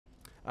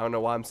I don't know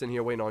why I'm sitting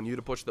here waiting on you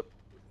to push the...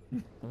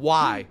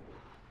 Why?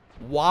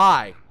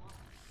 Why?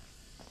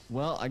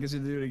 Well, I guess we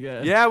do it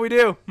again. Yeah, we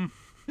do.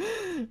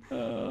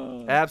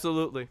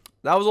 Absolutely.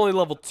 That was only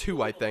level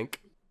 2, I think.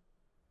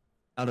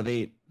 Out of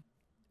 8.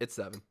 It's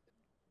 7.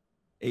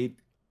 8.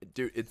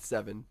 Dude, it's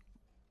 7.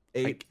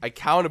 8. I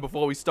counted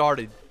before we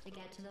started. To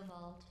get to the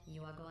vault,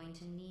 you are going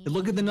to need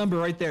Look at the number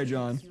right there,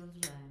 John.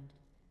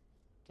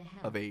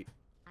 Of 8.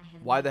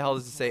 Why the hell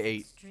does it say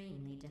 8?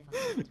 Extremely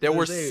difficult. There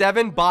were There's 8.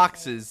 7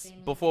 boxes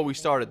before we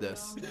started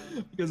this.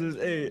 Because there's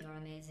 8. Your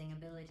amazing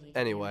ability to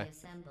Anyway. be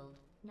assembled.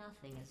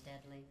 Nothing is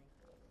deadly.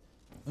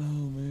 Oh,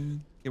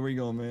 man. Okay, where you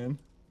going, man?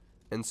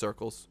 In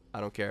circles. I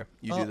don't care.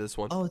 You do this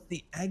one. Oh, it's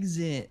the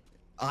exit.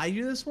 I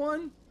do this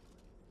one?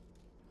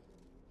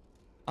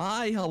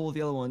 I help with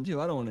the other one, too.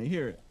 I don't want to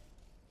hear it.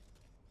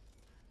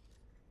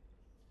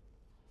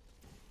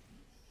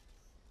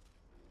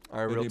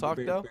 All right, real talk,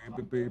 though.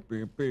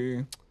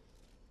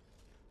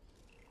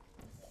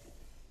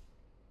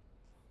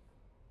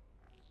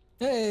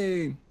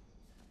 Hey.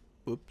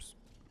 Oops.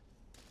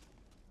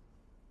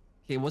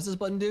 Okay, what's this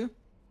button do?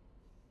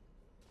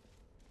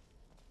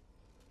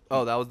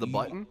 Oh, that was the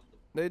button?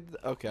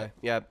 Okay.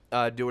 Yeah,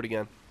 do it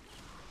again.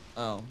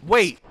 Oh.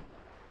 Wait!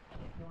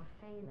 You're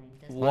failing.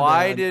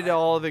 Why bad. did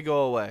all of it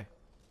go away?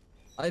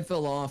 I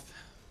fell off.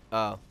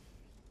 Oh.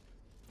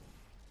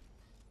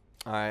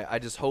 Alright, I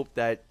just hope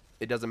that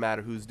it doesn't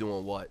matter who's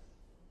doing what.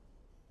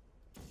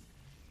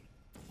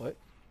 What?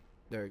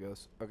 There it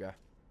goes. Okay.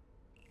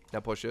 Now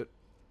push it.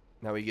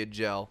 Now we get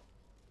gel.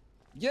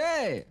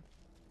 Yay!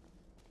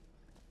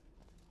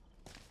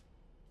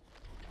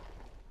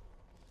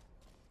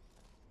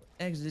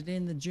 Exit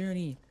in the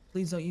journey.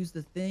 Please don't use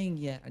the thing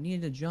yet. I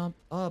need to jump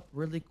up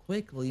really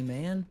quickly,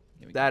 man.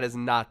 That is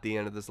not the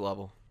end of this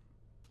level.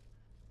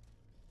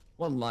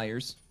 What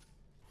liars.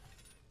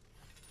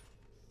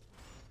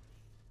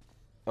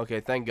 Okay,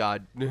 thank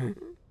God. I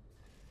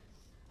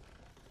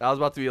was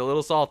about to be a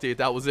little salty if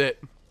that was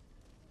it.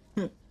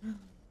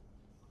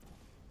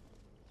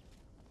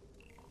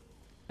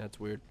 That's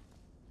weird.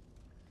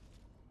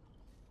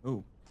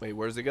 Oh, Wait,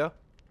 where does it go?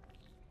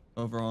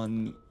 over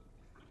on.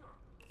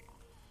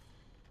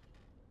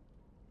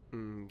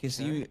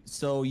 Okay,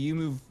 so you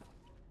move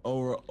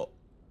over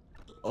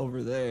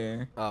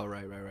there. Oh,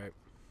 right.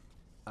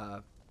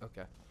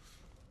 Okay.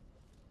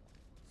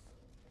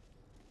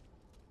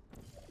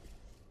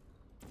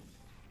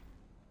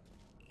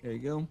 There you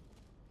go.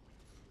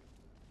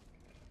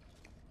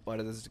 Why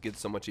did this get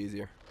so much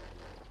easier?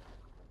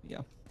 Yeah.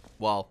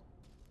 Well,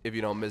 if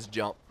you don't miss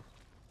jump.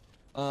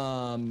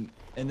 And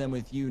then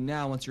with you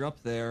now, once you're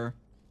up there,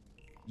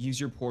 use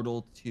your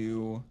portal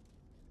to.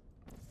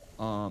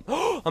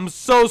 I'm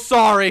so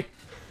sorry.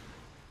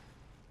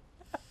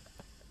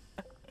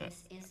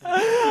 This is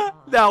That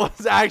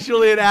was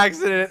actually an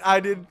accident. I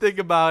didn't think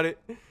about it.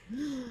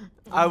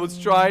 I was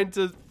trying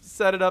to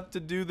set it up to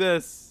do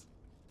this.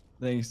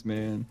 Thanks,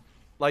 man.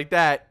 Like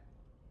that.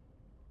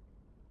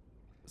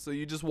 So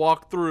you just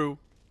walk through.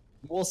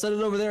 We'll set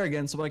it over there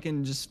again so I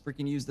can just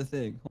freaking use the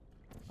thing.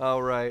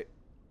 All right.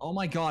 Oh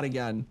my god,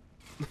 again.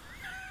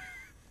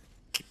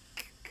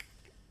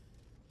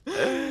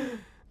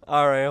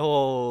 All right,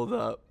 hold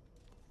up.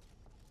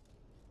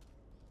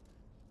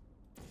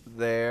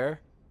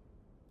 There.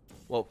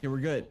 Well, Okay, we're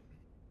good.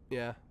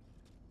 yeah.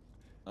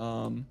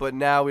 Hold But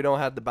now we don't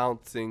have the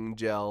bouncing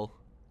gel.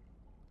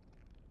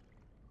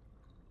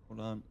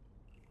 on.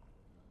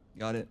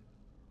 Got it.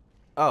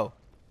 Oh.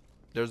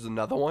 There's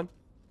another one?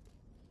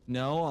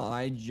 No,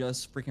 I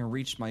just freaking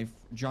reached my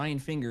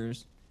giant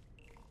fingers.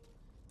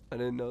 I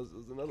didn't know there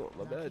was another one.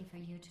 My lucky bad. for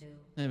you two.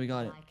 Hey, we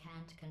got it. I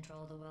can't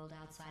control the world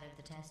outside of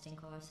the testing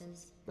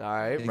courses. All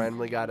right, Okay.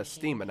 randomly got a Machine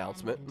Steam can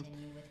announcement.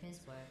 continue with his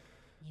work.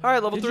 You All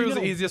right, level Did 3 you was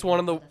the know- easiest one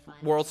in the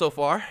world so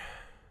far.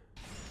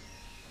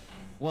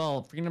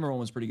 Well, freaking number 1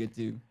 was pretty good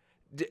too.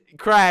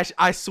 Crash,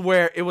 I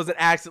swear it was an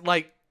accident.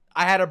 Like,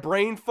 I had a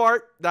brain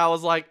fart that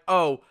was like,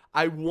 oh,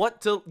 I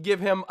want to give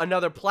him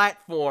another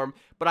platform,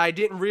 but I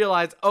didn't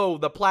realize, oh,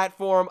 the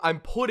platform I'm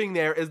putting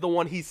there is the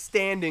one he's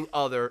standing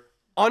under,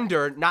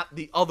 not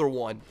the other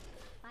one.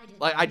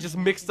 Like, I just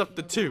mixed up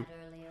the two.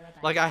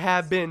 Like I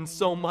have been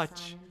so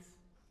much.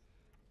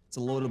 It's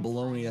a load of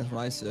baloney, that's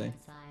what I say.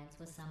 Science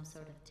was some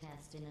sort of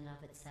test in and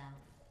of itself.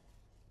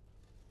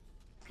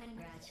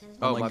 Congratulations.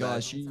 Oh, Oh, my my bad.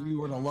 gosh,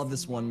 you are gonna love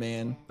this one,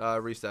 man.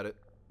 Reset it.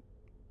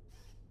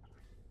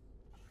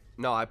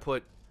 No, I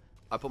put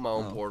my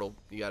own Oh. portal.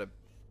 You gotta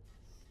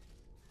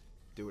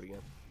do it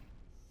again.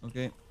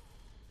 Okay.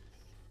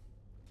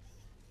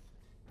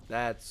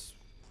 That's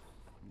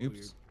Oops.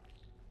 weird.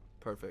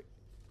 Perfect,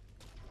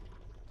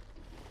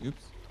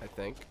 Oops. I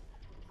think.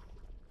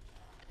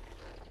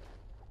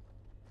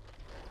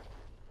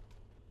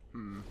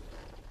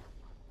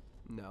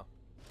 No.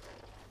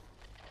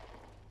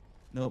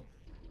 Nope.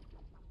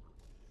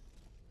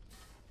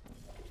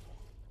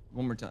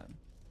 One more time.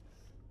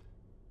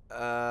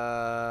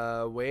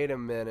 Wait a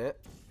minute.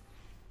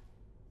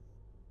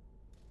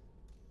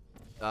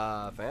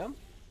 Fam?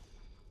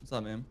 What's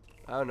up, man?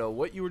 I don't know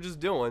what you were just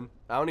doing.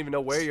 I don't even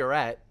know where you're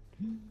at.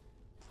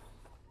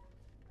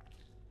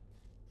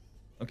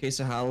 Okay,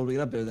 so how do we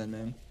get up there then,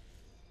 man?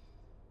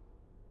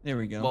 There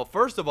we go. Well,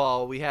 first of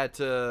all, we had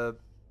to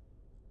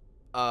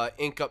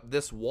ink up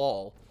this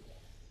wall,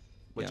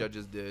 which Yeah. I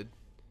just did.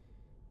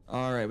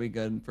 All right, we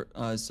good.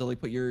 Silly,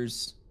 put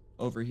yours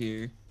over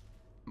here.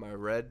 My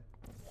red.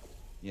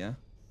 Yeah.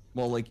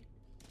 Well, like,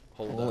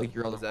 Hold well, up. like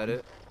your other Was that one.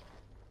 it?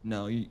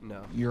 No,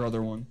 No. your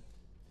other one.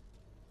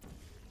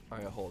 All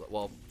right, hold it.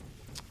 Well,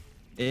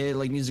 It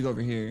like needs to go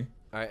over here.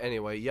 all right.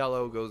 Anyway,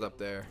 yellow goes up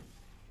there.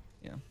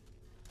 Yeah.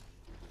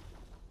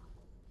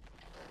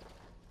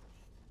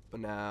 But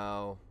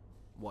now,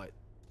 what?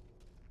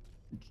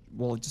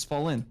 Well, just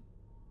fall in.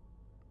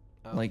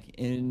 Oh. Like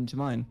into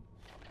mine.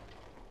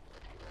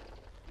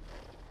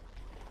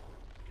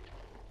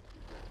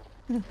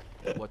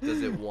 What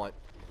does it want?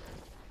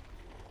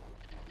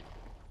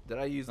 Did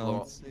I use the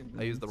wrong?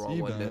 I used the wrong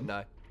one, didn't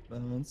I?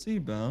 Bouncy,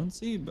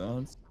 bouncy,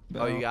 bounce.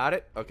 Oh, you got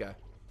it? Okay.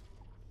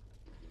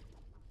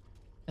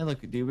 Hey,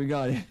 look, dude, we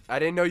got it. I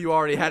didn't know you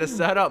already had it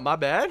set up. My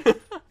bad.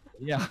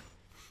 Yeah.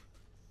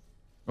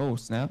 Oh,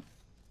 snap.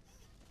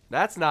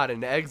 That's not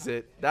an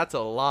exit. That's a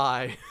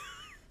lie.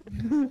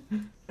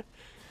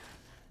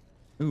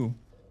 Ooh.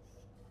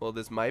 Well,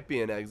 this might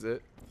be an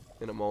exit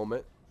in a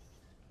moment.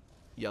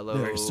 Yellow.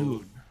 Very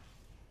soon.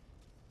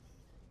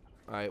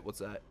 All right, what's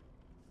that?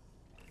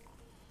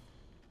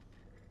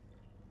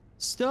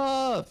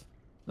 Stuff.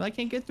 I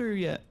can't get through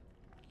yet.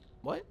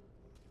 What?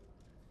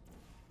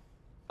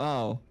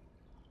 Oh.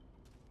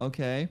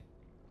 Okay.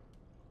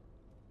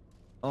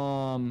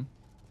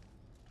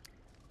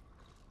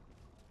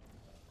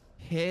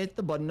 Hit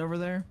the button over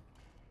there.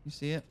 You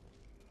see it?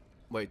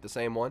 Wait, the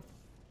same one?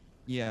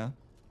 Yeah.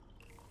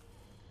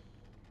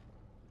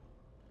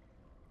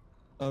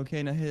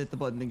 Okay, now hit the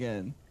button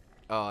again.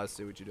 Oh, I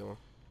see what you're doing.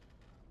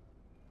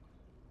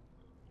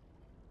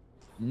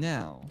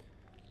 Now.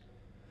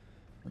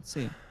 Let's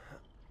see.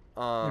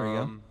 There we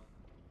go.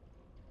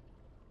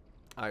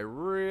 I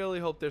really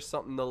hope there's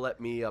something to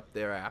let me up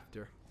there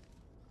after.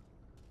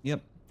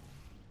 Yep.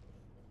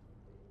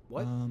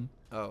 What?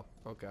 Oh,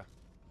 okay.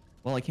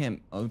 Well, I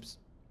can't. Oops.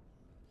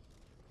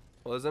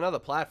 Well, there's another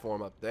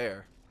platform up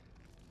there.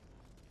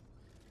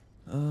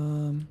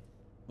 Um.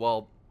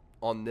 Well,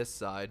 on this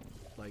side,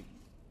 like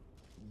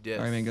this.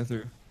 All right, man, go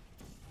through.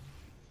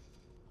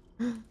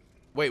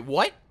 Wait,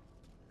 what?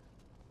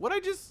 What I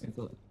just...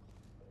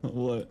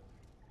 What?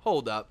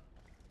 Hold up.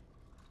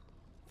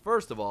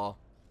 First of all,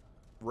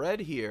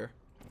 red here.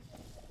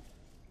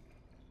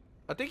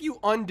 I think you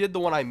undid the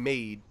one I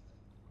made.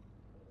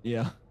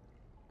 Yeah.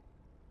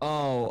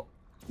 Oh,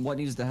 what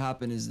needs to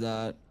happen is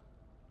that.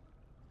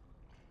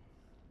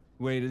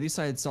 Wait, are these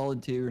sides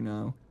solid too or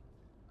no?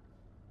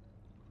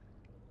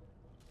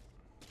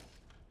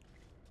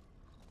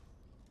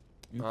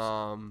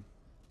 Oops.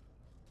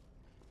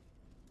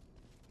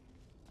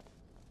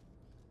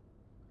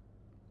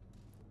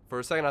 For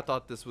a second I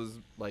thought this was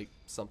like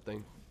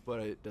something, but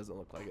it doesn't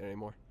look like it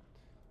anymore.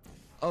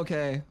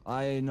 Okay,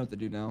 I know what to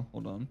do now.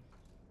 Hold on.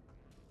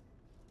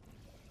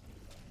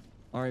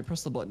 All right,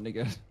 press the button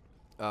again.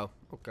 Oh,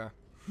 okay.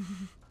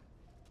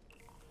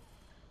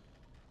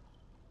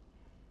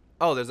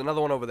 Oh, there's another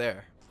one over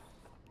there.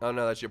 Oh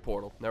no, that's your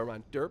portal. Never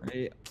mind. Derp.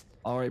 Right.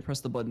 All right, press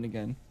the button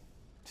again.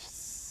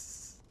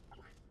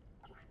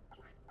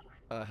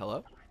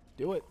 Hello?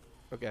 Do it.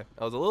 Okay,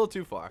 I was a little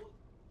too far.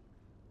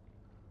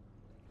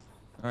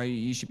 All right,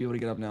 you should be able to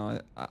get up now.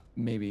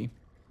 Maybe.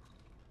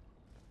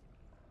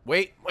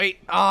 Wait.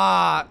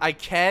 I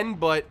can,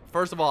 but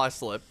first of all, I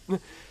slipped.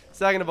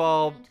 Second of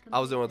all, I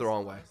was doing it the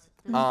wrong way.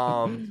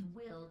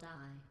 Will die.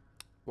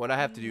 What I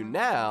have to do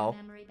now...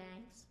 Memory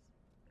banks?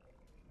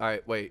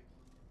 Alright, wait.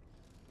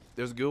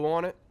 There's goo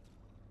on it?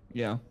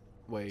 Yeah.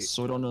 Wait.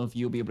 So I don't know if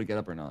you'll be able to get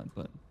up or not,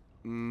 but.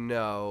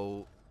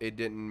 No, it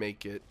didn't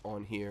make it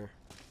on here.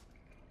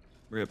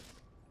 Rip.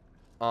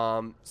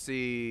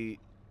 See...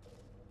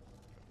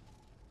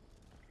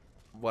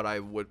 What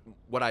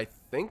I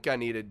think I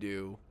need to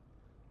do...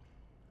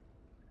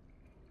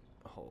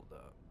 Hold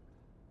up.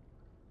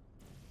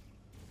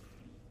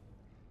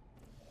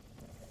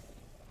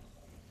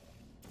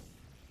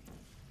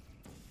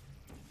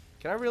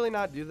 Can I really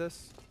not do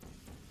this?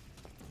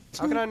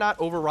 How can I not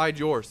override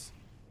yours?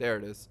 There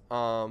it is.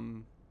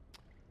 Hold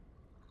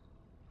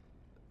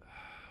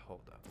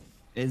up.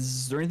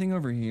 Is there anything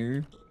over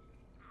here?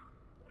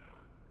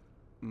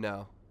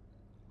 No.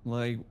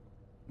 Like,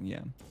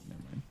 yeah,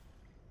 never mind.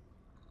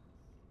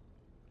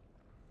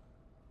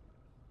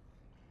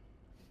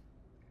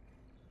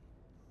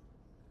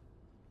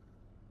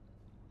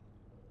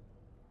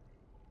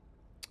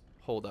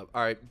 Hold up.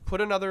 All right, put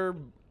another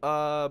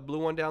blue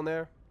one down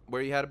there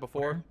where you had it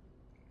before. Where?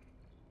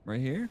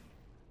 Right here?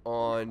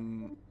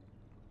 On.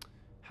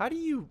 How do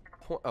you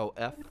point? Oh,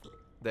 F.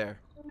 There.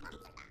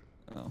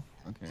 Oh,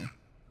 okay.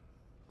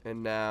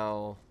 And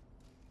now.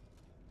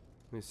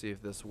 Let me see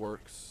if this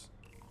works.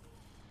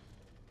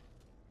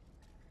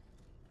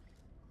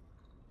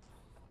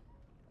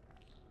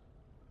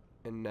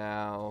 And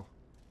now.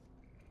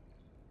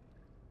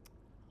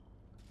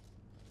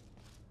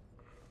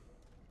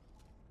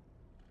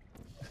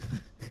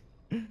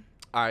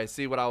 All right,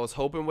 see what I was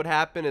hoping would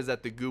happen is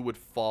that the goo would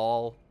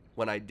fall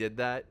when I did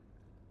that.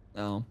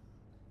 Oh.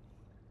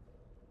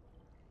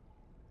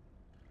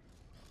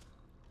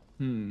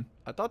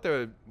 I thought there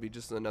would be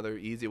just another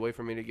easy way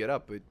for me to get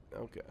up, but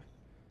okay.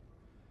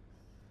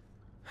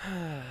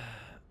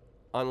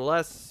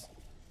 Unless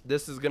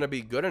this is going to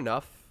be good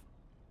enough.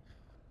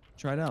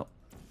 Try it out.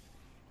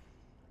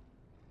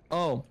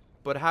 Oh.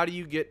 But how do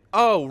you get...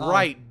 Oh,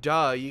 right.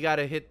 Duh. You got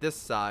to hit this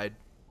side.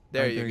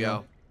 There Right, you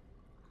go.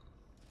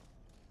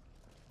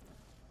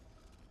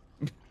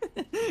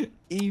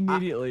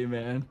 Immediately,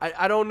 man.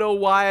 I don't know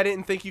why I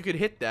didn't think you could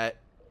hit that.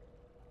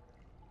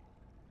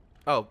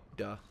 Oh,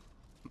 duh.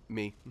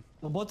 Me.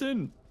 The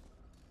button.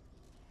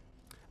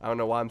 I don't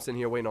know why I'm sitting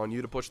here waiting on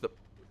you to push the...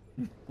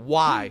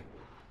 Why?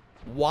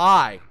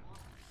 Why?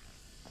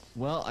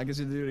 Well, I guess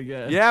we do it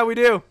again. Yeah, we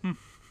do.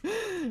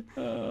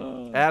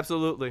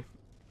 Absolutely.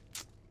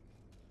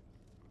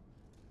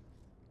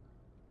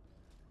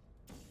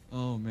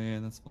 Oh,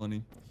 man, that's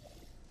funny.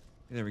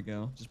 There we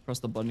go. Just press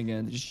the button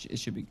again. It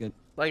should be good.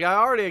 Like, I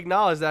already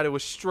acknowledged that it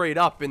was straight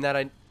up and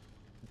that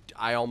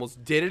I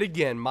almost did it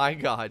again. My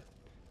God.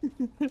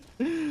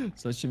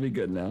 So it should be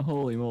good now.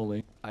 Holy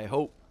moly. I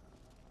hope.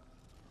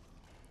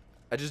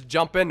 I just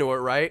jump into it,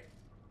 right?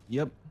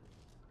 Yep.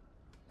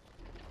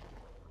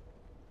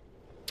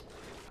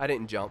 I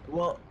didn't jump.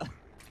 Well,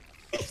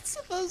 it's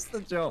supposed to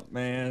jump,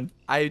 man.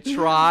 I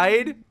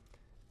tried,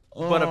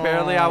 but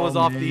apparently I was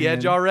off the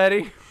edge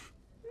already.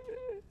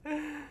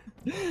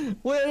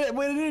 Wait, it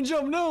didn't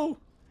jump, no.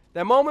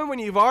 That moment when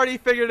you've already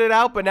figured it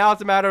out, but now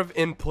it's a matter of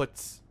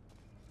inputs.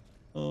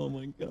 Oh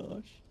my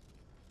gosh.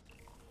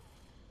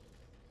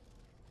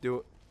 Do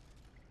it.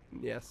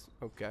 Yes.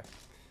 Okay.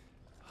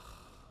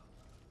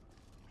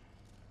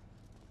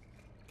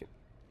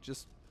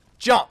 Just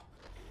jump.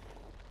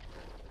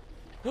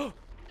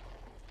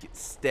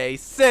 Stay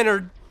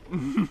centered.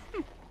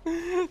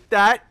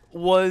 That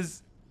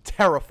was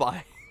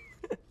terrifying.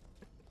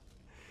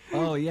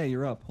 Oh yeah,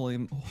 you're up.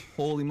 Holy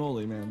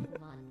moly, man. I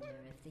wonder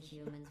if the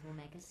humans will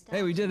make a stop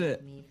Hey, we did with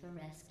it. me for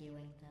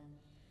rescuing them.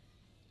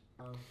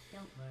 Oh,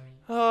 don't worry.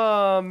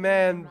 Oh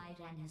man, Right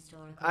and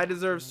historical I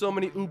deserve document so of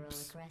many my heroic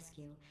oops.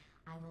 rescue.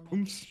 I will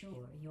make Oops.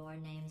 sure your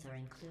names are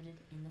included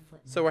in the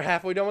footnotes. So we're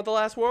halfway done with the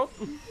last world?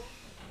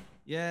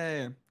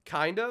 Yay.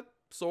 Kinda,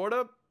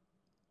 sorta.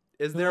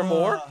 Is there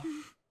more?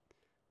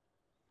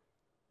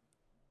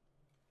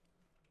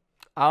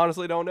 I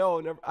honestly don't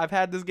know. I've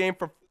had this game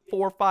for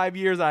 4 or 5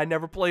 years. And I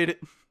never played it.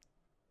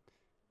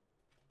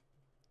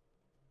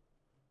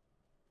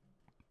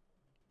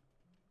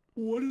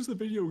 What is the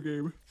video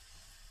game?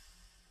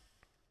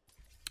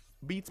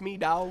 Beats me,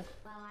 dog.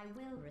 Well, I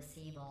will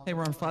receive all Hey,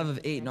 we're on the 5 of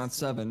rewards 8, not rescued.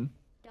 7.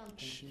 Don't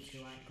think you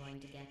two aren't going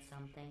to get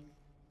something.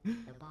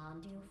 The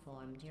bond you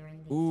form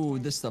during these Ooh,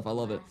 tests this stuff, I will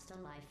love it. last a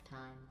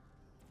lifetime.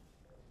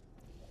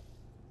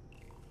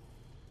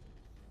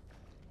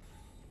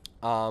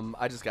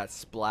 I just got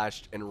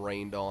splashed and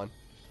rained on.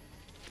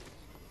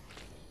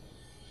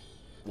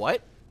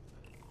 What?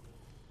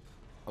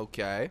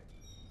 Okay.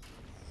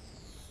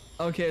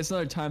 Okay, it's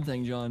another time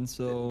thing, John,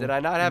 so... Did I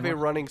not have a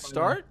running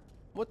start?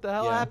 What the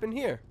hell Yeah. happened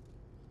here?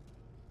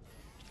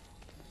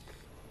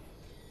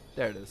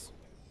 There it is.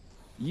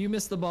 You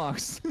missed the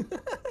box.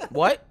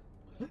 What?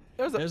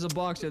 There's a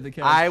box you have to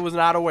catch. I was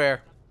not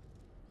aware.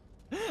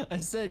 I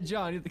said,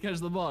 John, you have to catch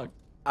the box.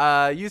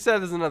 You said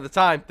there's another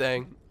time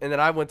thing, and then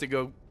I went to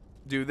go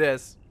do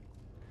this.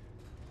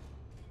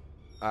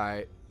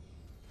 Alright.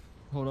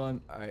 Hold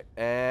on. Alright,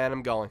 and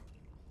I'm going.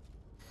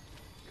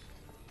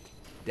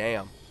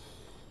 Damn.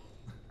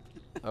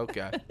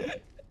 Okay.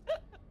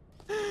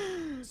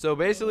 So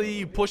basically,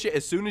 you push it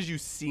as soon as you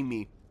see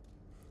me.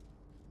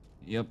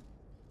 Yep.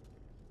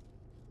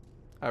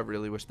 I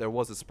really wish there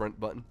was a sprint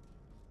button.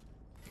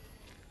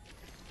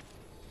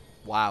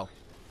 Wow.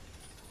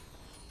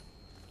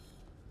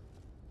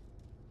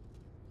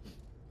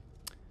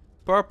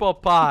 Purple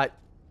pot.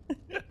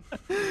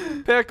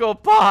 Pickle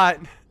pot.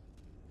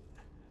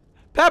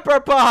 Pepper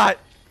pot.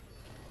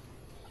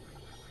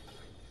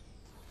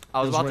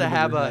 I was Goes about to right over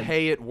have your a head.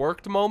 hey, it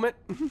worked moment.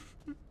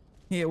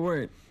 Hey, it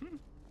worked.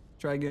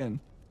 Try again.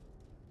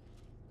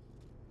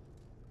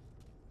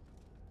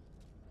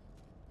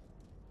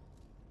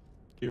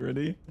 You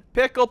ready?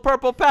 Pickle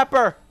purple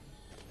pepper.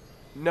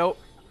 Nope.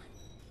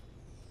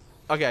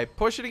 Okay,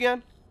 push it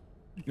again.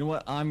 You know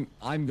what?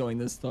 I'm going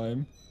this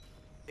time.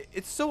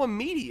 It's so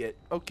immediate.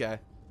 Okay.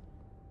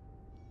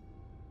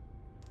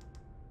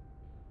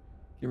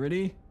 You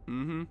ready?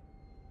 Mm-hmm.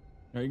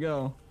 There you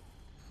go.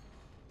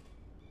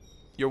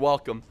 You're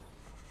welcome.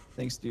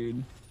 Thanks,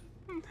 dude.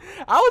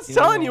 I was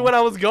telling you when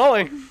I was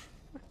going.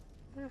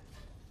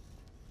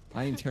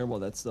 I am terrible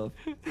at that stuff.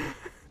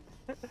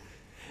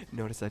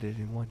 Notice I did it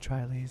in one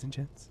try, ladies and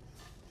gents.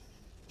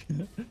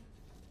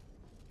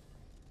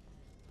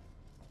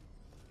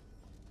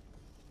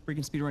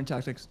 Freaking speedrun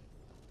tactics.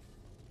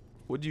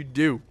 What'd you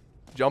do?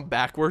 Jump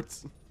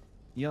backwards?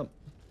 Yep.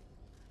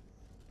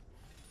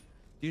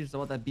 Dude, it's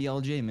all about that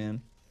BLJ,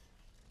 man.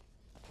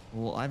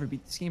 Will I ever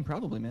beat this game?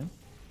 Probably, man.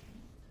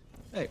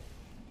 Hey.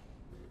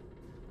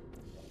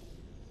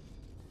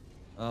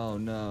 Oh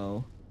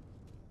no.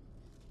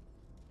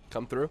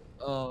 Come through.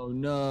 Oh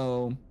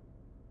no.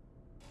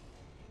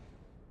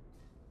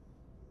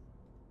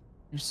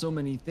 There's so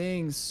many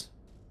things.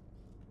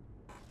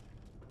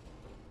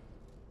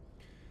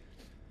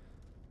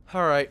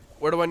 All right.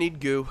 Where do I need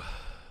goo?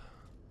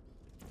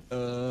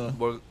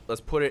 Cause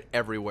Let's put it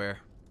everywhere.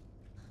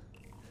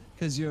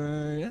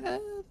 you're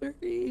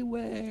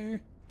everywhere.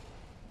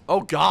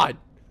 Oh God.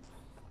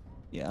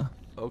 Yeah.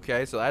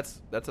 Okay, so that's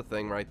a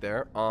thing right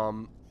there.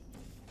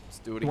 Let's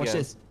do it again. Watch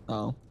this.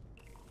 Oh.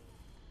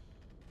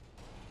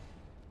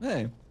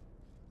 Hey.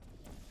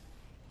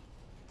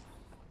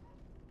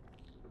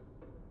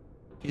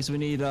 Okay, so we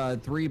need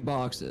 3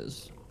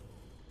 boxes.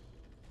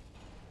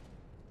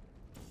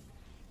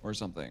 Or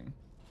something.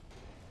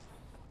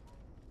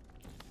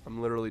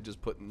 I'm literally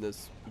just putting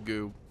this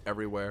goo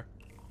everywhere.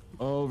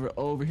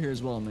 Over here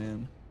as well,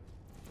 man.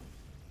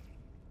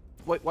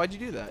 Wait, why'd you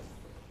do that?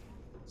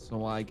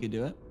 So I could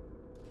do it.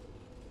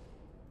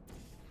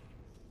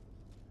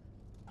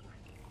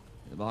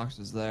 The box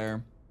is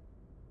there.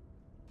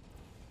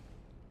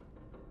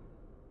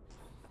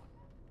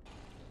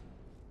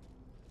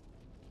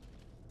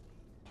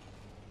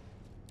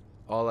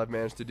 All I've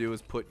managed to do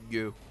is put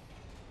goo.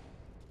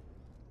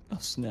 Oh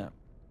snap.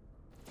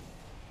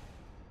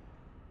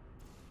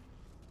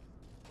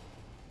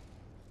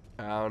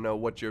 I don't know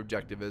what your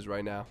objective is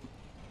right now.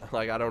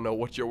 Like, I don't know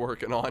what you're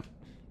working on.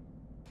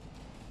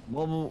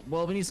 Well,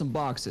 we need some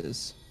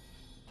boxes.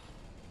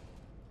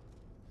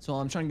 So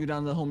I'm trying to go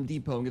down to the Home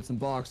Depot and get some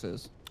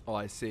boxes. Oh,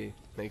 I see.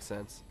 Makes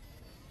sense.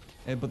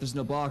 Hey, but there's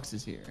no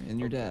boxes here, and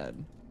you're dead.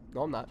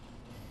 No, I'm not.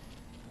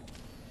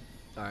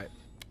 All right.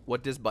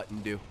 What does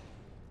button do?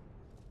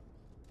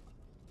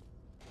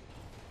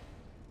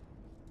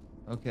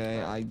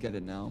 Okay, I get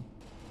it now.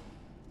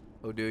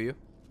 Oh, do you?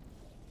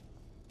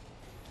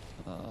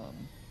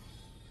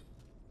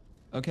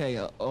 Okay,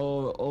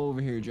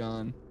 over here,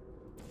 John.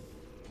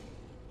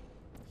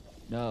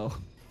 No.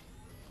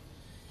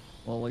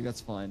 Well, like,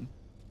 that's fine.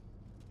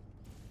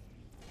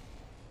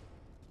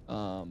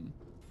 Well,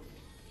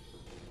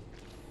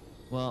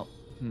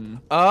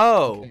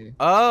 Oh, Okay.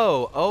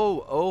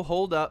 oh,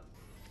 hold up.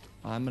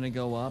 I'm gonna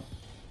go up.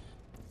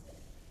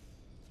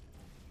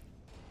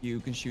 You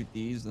can shoot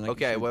these, and I can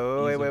Okay, shoot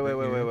wait. these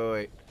over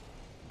here.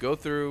 Go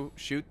through,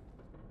 shoot.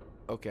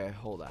 Okay,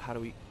 hold up. How do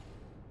we?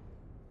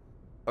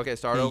 Okay,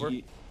 start Hey, over.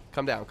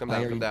 Come down, come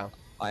down, come down.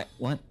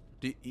 What?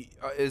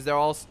 Is there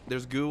all?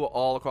 There's goo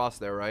all across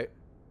there, right?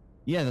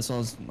 Yeah, that's all.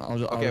 I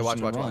was Okay,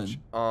 watch. gonna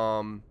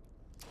run.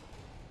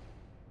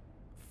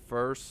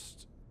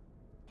 First,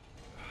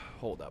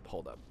 hold up.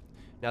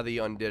 Now that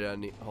you undid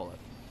it, hold up.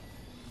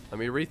 Let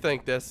me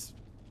rethink this.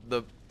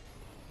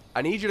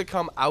 I need you to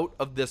come out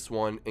of this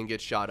one and get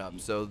shot up.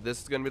 So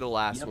this is gonna be the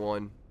last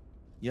one.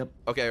 Yep.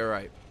 Okay, all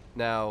right.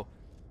 Now,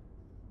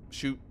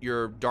 shoot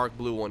your dark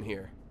blue one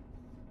here.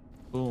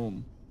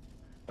 Boom.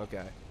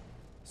 Okay.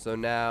 So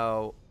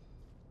now,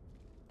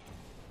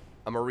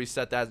 I'm gonna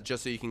reset that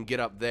just so you can get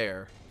up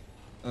there,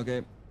 Okay.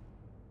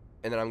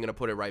 and then I'm gonna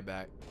put it right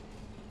back.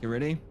 You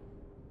ready?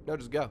 No,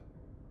 just go.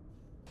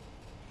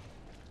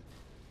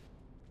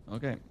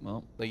 Okay.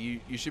 Well. Like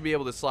you should be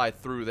able to slide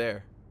through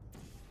there.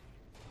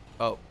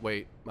 Oh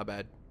wait, my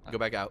bad. Go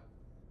back out.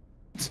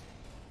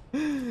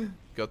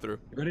 Go through.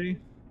 Ready?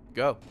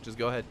 Go. Just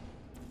go ahead.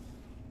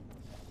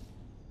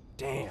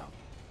 Damn.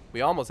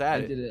 We almost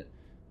had I it. did it.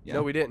 Yeah.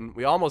 No, we didn't.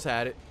 We almost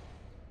had it.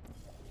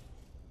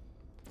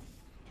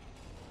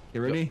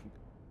 You ready?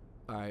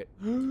 All right.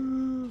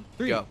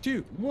 3, Go.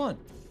 2, 1,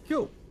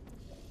 go.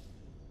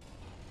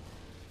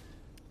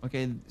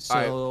 Okay, so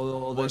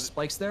All right. there's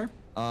spikes there.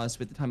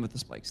 Split the time with the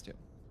spikes too.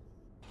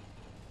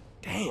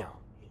 Damn.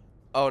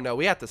 Oh no,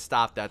 we have to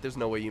stop that. There's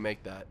no way you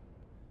make that.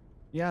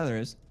 Yeah, there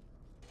is.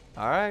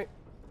 All right.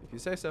 If you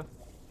say so.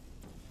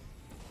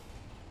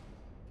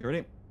 You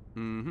ready?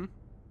 Mm-hmm.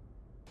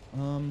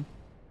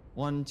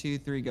 1, 2,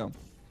 3, go.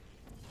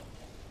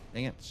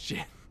 Dang it.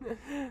 Shit.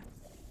 All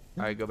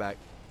right, go back.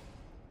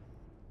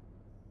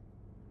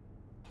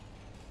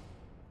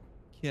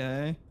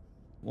 Okay.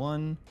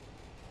 1,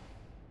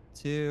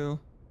 2,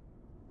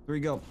 3,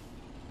 go.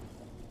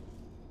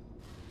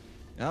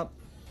 Yep.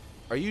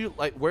 Are you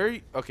like where?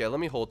 Okay, let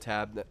me hold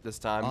tab this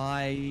time.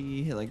 I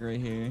hit like right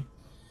here.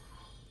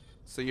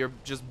 So you're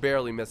just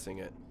barely missing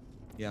it.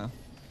 Yeah.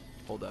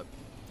 Hold up.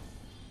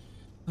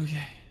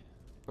 Okay.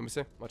 Let me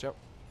see. Watch out.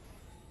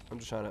 I'm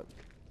just trying to.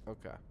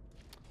 Okay.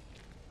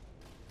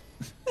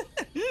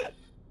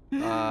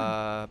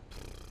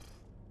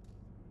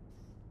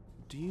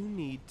 Do you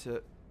need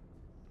to?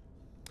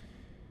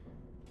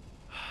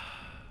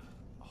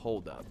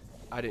 Hold up.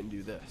 I didn't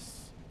do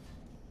this.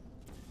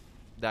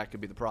 That could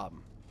be the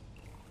problem.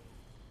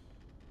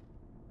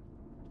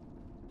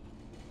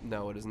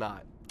 No, it is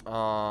not.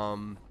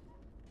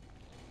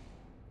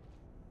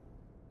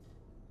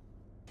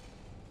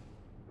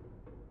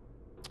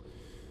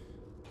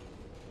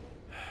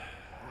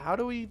 How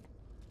do we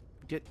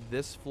get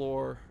this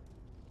floor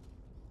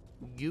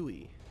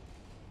gooey?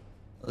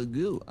 A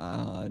goo.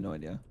 I have no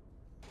idea.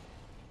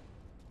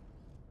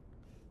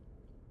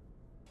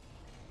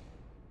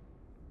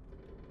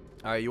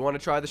 All right, you want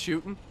to try the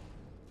shooting?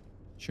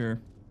 Sure.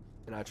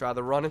 And I try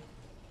the running?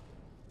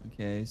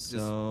 Okay,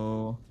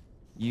 so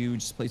you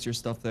just place your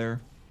stuff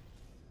there.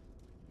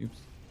 Oops.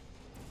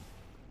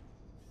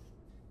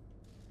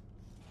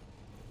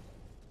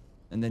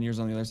 And then yours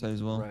on the other side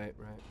as well. Right,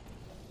 right.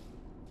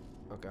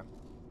 Okay.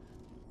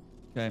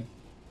 Okay.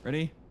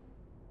 Ready?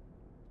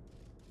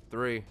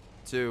 3,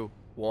 2,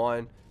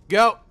 1,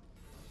 go!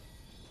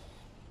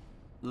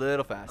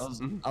 Little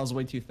fast. I was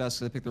way too fast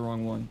because I picked the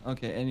wrong one.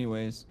 Okay,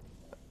 anyways.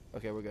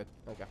 Okay, we're good.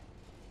 Okay.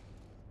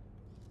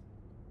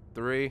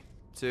 3,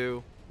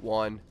 2,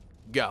 1,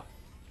 go.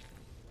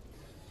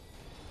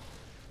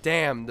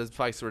 Damn, the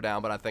spikes were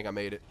down, but I think I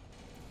made it.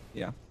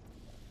 Yeah.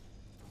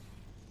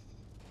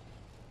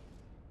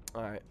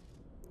 All right.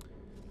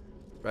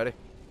 Ready?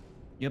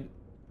 Yep.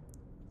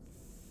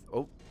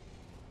 Oh.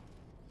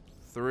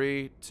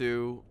 3,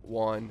 2,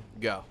 1,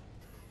 go.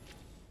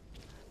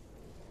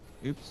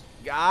 Oops.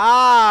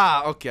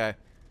 Ah, okay.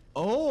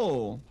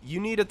 Oh. You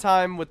need a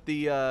time with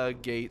the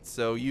gate,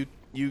 so you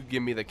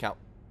give me the count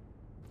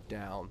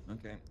down.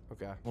 Okay.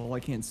 Okay. Well, I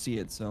can't see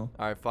it, so.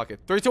 All right, fuck it.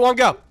 3, 2, 1,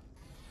 go.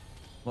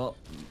 Well.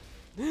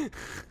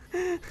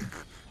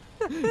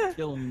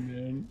 Kill me,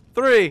 man.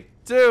 3,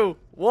 2,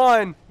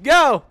 1,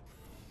 go.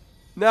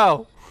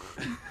 No.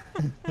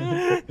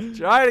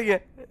 Try it again.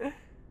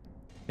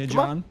 Hey, Come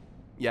John. on.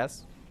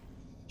 Yes.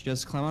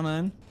 Just climb on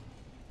in.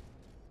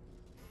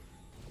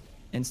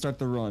 And start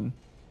the run.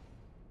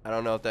 I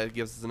don't know if that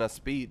gives us enough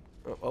speed.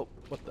 Oh,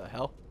 what the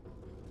hell?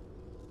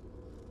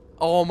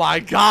 Oh my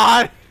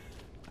god.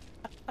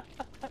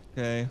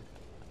 Okay.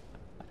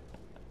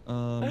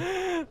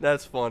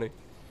 That's funny.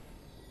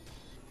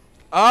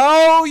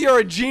 Oh, you're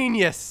a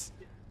genius.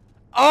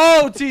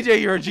 Oh,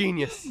 TJ, you're a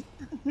genius.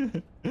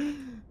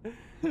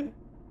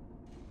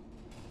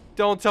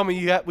 Don't tell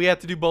me we have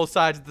to do both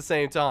sides at the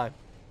same time.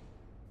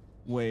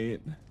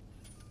 Wait.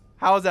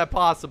 How is that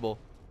possible?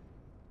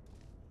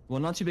 Well,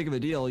 not too big of a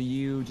deal.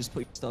 You just put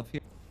your stuff here.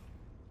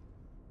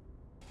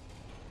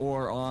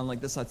 Or on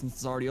like this side since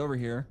it's already over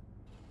here.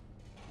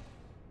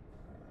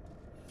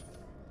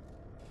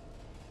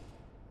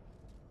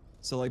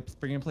 So like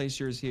bring and place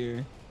yours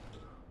here.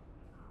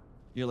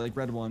 Your like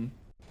red one.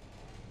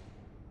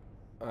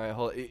 All right,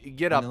 hold.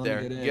 Get And up then let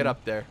there. me get Get in.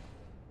 up there.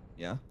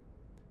 Yeah.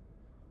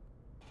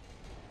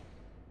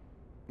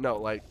 No,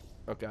 like,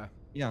 okay.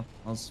 Yeah.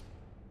 I'll s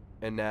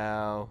And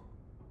now.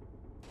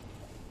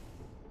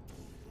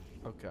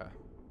 Okay.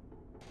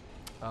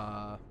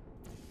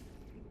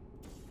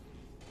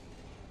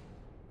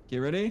 Get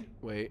ready.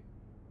 Wait.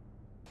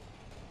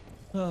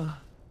 You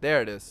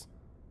There it is.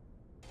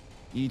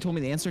 told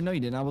me the answer? No, you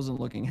didn't. I wasn't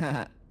looking.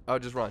 Haha. Oh,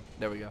 just run.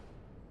 There we go.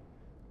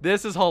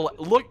 This is whole.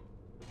 Look.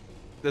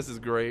 This is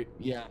great.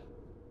 Yeah.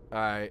 All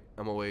right,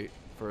 I'm gonna wait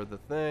for the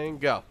thing.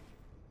 Go.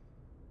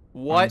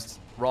 What? Nice.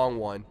 Wrong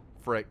one.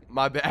 Frick.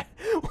 My bad.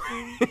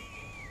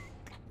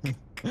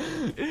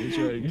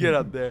 Get Get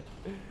up there.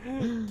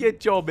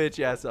 Get your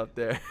bitch ass up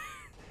there.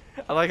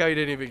 I like how you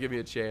didn't even give me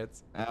a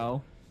chance. Ow.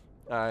 All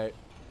right.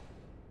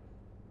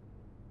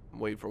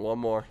 Wait for one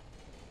more.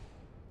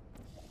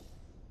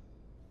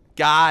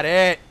 Got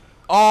it.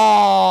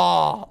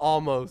 Oh,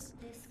 almost.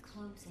 This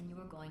close and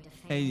you're going to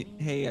fail Hey, me?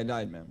 hey, I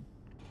died, man.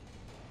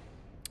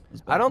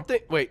 I don't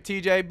think. Wait,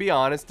 TJ, be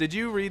honest. Did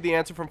you read the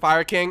answer from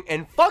Fire King?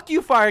 And fuck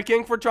you, Fire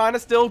King, for trying to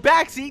steal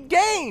backseat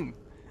game.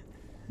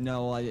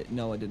 No, I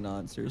did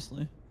not.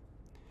 Seriously.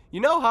 You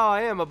know how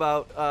I am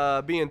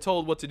about being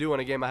told what to do in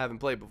a game I haven't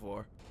played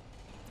before.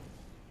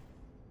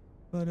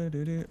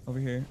 Over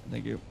here.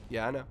 Thank you.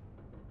 Yeah, I know.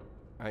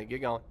 All right,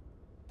 get going.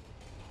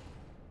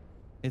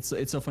 It's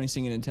so funny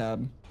seeing it in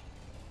tab.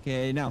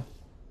 Okay, now.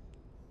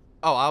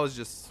 Oh, I was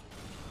just.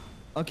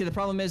 Okay, the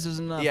problem is there's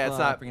enough. Yeah,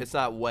 it's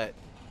not wet,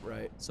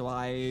 right? So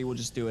I will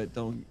just do it.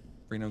 Don't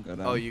bring no good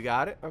on. Oh, you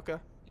got it? Okay.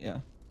 Yeah.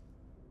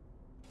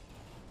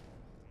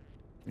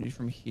 Maybe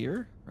from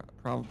here?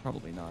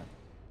 Probably not.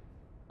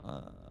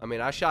 I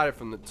mean, I shot it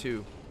from the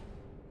 2.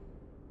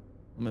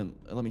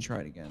 Let me try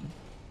it again.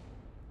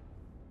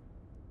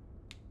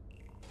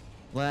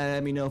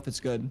 Let me know if it's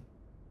good.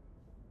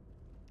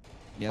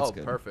 Yeah, it's Oh,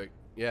 good. perfect.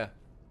 Yeah.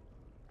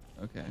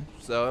 Okay.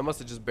 So it must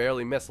have just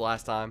barely missed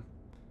last time.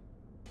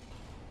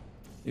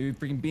 You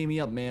freaking beam me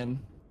up, man.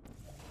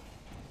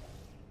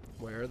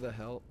 Where the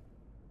hell?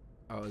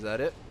 Oh, is that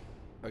it?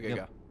 Okay, Yep.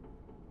 go.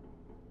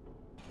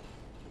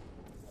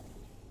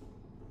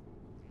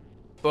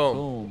 Boom.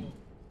 Boom.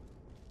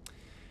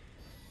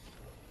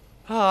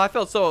 Oh, I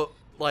felt so,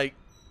 like,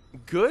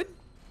 good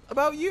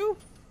about you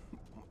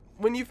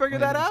when you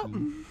figured that out.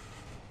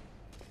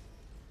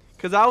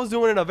 Because I was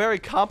doing it in a very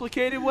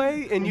complicated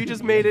way, and you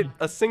just made it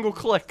a single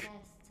click.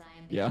 Tests, I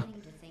am Yeah.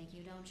 beginning to think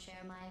you don't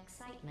share my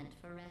excitement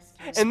for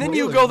rescue. And then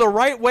you Spoiler. go the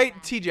right way.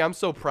 TJ, I'm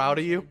so proud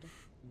of you.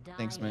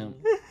 Thanks, man.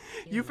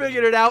 You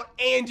figured it out,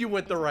 and you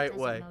went the right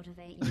Doesn't way.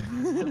 motivate you,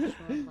 I'm not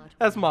sure what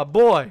That's my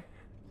boy.